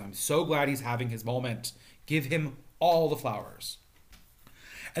Rogers. I'm so glad he's having his moment. Give him all the flowers.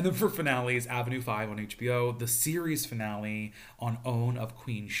 And then for finales, Avenue 5 on HBO, the series finale on OWN of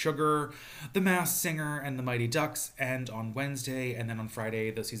Queen Sugar, The Masked Singer, and The Mighty Ducks, and on Wednesday, and then on Friday,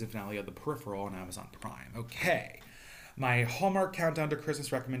 the season finale of The Peripheral on Amazon Prime. Okay. My Hallmark Countdown to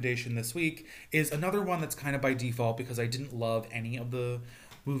Christmas recommendation this week is another one that's kind of by default because I didn't love any of the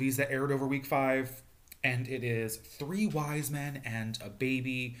movies that aired over week 5, and it is Three Wise Men and a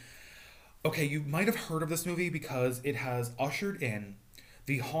Baby. Okay, you might have heard of this movie because it has ushered in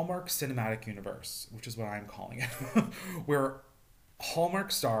the Hallmark Cinematic Universe, which is what I'm calling it, where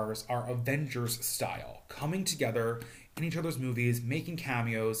Hallmark stars are Avengers style, coming together in each other's movies, making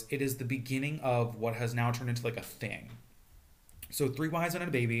cameos. It is the beginning of what has now turned into like a thing. So Three Wise Men and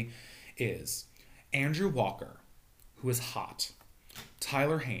a Baby is Andrew Walker, who is hot,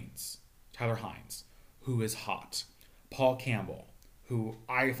 Tyler Hines, who is hot, Paul Campbell, who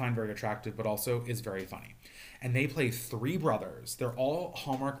I find very attractive but also is very funny. And they play 3 brothers. They're all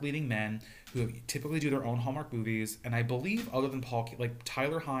Hallmark leading men who typically do their own Hallmark movies. And I believe other than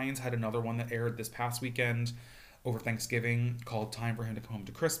Tyler Hines had another one that aired this past weekend over Thanksgiving called Time for Him to Come Home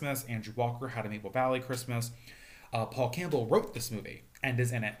to Christmas. Andrew Walker had a Maple Valley Christmas. Paul Campbell wrote this movie and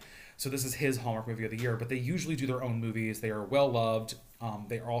is in it. So this is his Hallmark movie of the year. But they usually do their own movies. They are well loved.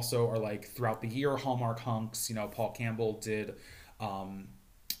 They also are like throughout the year Hallmark hunks. You know, Paul Campbell did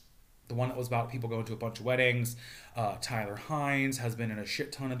the one that was about people going to a bunch of weddings. Tyler Hines has been in a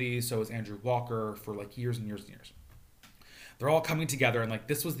shit ton of these. So is Andrew Walker for like years and years and years. They're all coming together, and like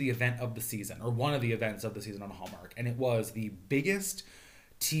this was the event of the season, or one of the events of the season on Hallmark, and it was the biggest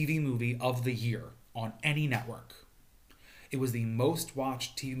TV movie of the year on any network. It was the most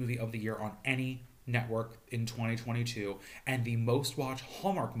watched TV movie of the year on any network in 2022, and the most watched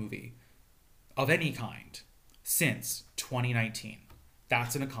Hallmark movie of any kind since 2019.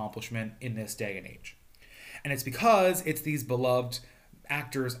 That's an accomplishment in this day and age. And it's because it's these beloved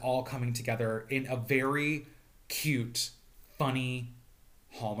actors all coming together in a very cute, funny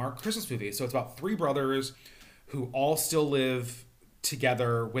Hallmark Christmas movie. So it's about 3 brothers who all still live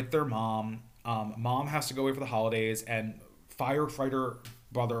together with their mom. Mom has to go away for the holidays, and firefighter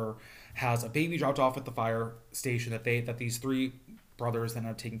brother has a baby dropped off at the fire station that these three brothers then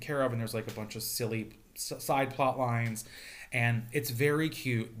have taken care of, and there's like a bunch of silly side plot lines, and it's very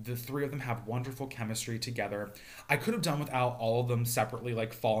cute. The three of them have wonderful chemistry together. I could have done without all of them separately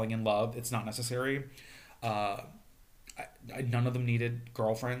like falling in love. It's not necessary. uh None of them needed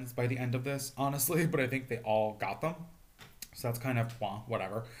girlfriends by the end of this, honestly, but I think they all got them. So that's kind of, well,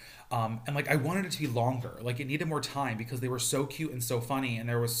 whatever. And like I wanted it to be longer. Like it needed more time because they were so cute and so funny, and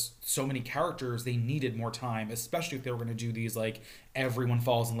there was so many characters. They needed more time, especially if they were going to do these like everyone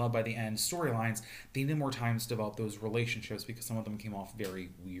falls in love by the end storylines. They needed more time to develop those relationships because some of them came off very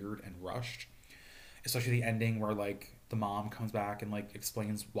weird and rushed. Especially the ending where like the mom comes back and like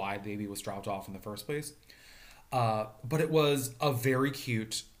explains why the baby was dropped off in the first place. But it was a very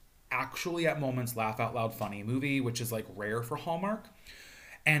cute, actually at moments laugh out loud funny movie, which is like rare for Hallmark.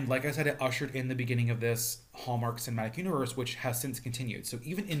 And like I said, it ushered in the beginning of this Hallmark cinematic universe, which has since continued. So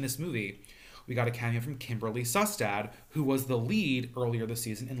even in this movie, we got a cameo from Kimberly Sustad, who was the lead earlier this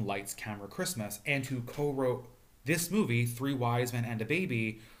season in Lights, Camera, Christmas, and who co-wrote this movie, Three Wise Men and a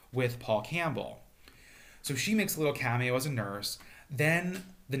Baby, with Paul Campbell. So she makes a little cameo as a nurse. Then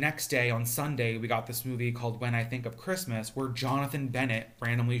the next day on Sunday, we got this movie called When I Think of Christmas, where Jonathan Bennett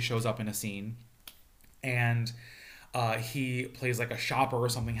randomly shows up in a scene. And he plays like a shopper or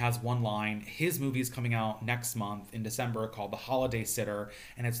something, has one line. His movie is coming out next month in December called The Holiday Sitter,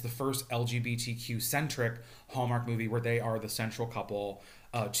 and it's the first LGBTQ centric Hallmark movie where they are the central couple.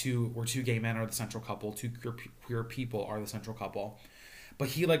 Two gay men are the central couple, two queer people are the central couple. But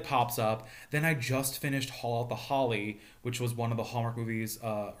he like pops up. Then I just finished Haul Out the Holly, which was one of the Hallmark movies,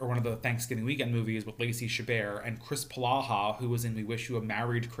 or one of the Thanksgiving weekend movies with Lacey Chabert, and Chris Palaha, who was in We Wish You a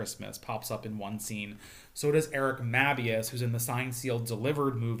Married Christmas, pops up in one scene. So does Eric Mabius, who's in the Signed, Sealed,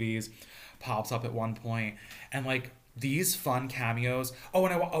 Delivered movies, pops up at one point. And like these fun cameos. Oh,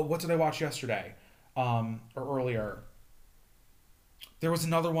 and what did I watch yesterday? Or earlier? There was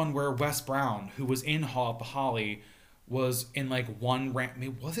another one where Wes Brown, who was in Haul Out the Holly, was in like one rant.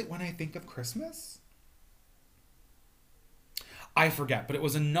 Was it When I Think of Christmas? I forget, but it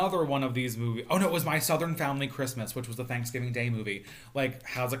was another one of these movies. Oh no, it was My Southern Family Christmas, which was the Thanksgiving Day movie. Like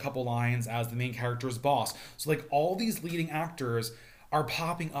has a couple lines as the main character's boss. So like all these leading actors are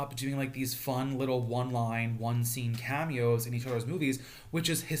popping up doing like these fun little one line, one scene cameos in each other's movies, which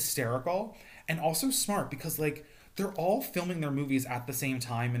is hysterical and also smart because like they're all filming their movies at the same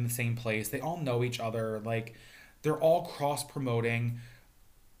time in the same place. They all know each other. Like they're all cross promoting.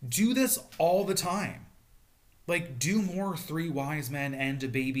 Do this all the time. Like, do more Three Wise Men and a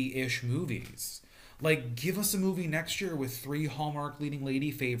Baby-ish movies. Like, give us a movie next year with three Hallmark leading lady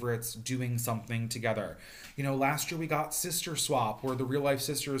favorites doing something together. You know, last year we got Sister Swap, where the real life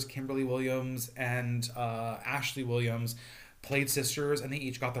sisters, Kimberly Williams and Ashley Williams, played sisters, and they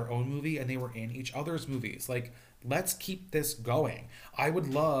each got their own movie, and they were in each other's movies. Like, let's keep this going. I would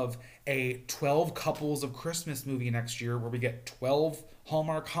love a 12 Couples of Christmas movie next year where we get 12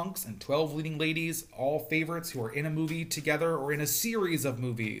 Hallmark hunks and 12 leading ladies, all favorites, who are in a movie together or in a series of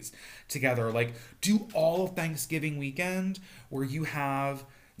movies together. Like, do all of Thanksgiving weekend where you have,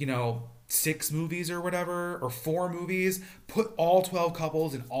 you know, 6 movies or whatever, or 4 movies. Put all 12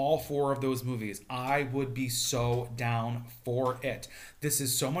 couples in all 4 of those movies. I would be so down for it. This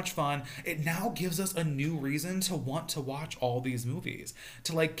is so much fun. It now gives us a new reason to want to watch all these movies,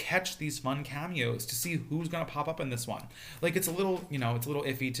 to like catch these fun cameos, to see who's gonna pop up in this one. Like it's a little, you know, it's a little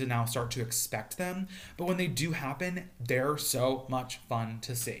iffy to now start to expect them, but when they do happen, they're so much fun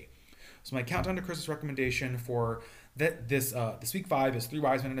to see. So my countdown to Christmas recommendation for this week 5 is Three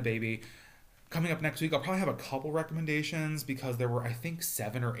Wise Men and a Baby. Coming up next week, I'll probably have a couple recommendations because there were, I think,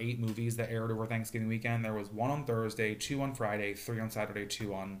 7 or 8 movies that aired over Thanksgiving weekend. There was 1 on Thursday, 2 on Friday, 3 on Saturday,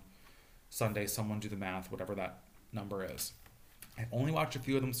 2 on Sunday. Someone do the math, whatever that number is. I've only watched a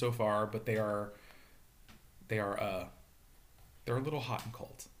few of them so far, but they're a little hot and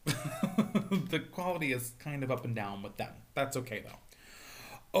cold. The quality is kind of up and down with them. That's okay though.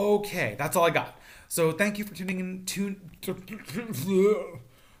 Okay, that's all I got. So thank you for tuning in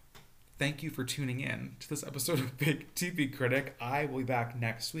Thank you for tuning in to this episode of Big TV Critic. I will be back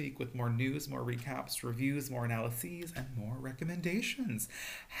next week with more news, more recaps, reviews, more analyses, and more recommendations.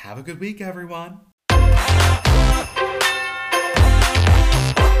 Have a good week, everyone.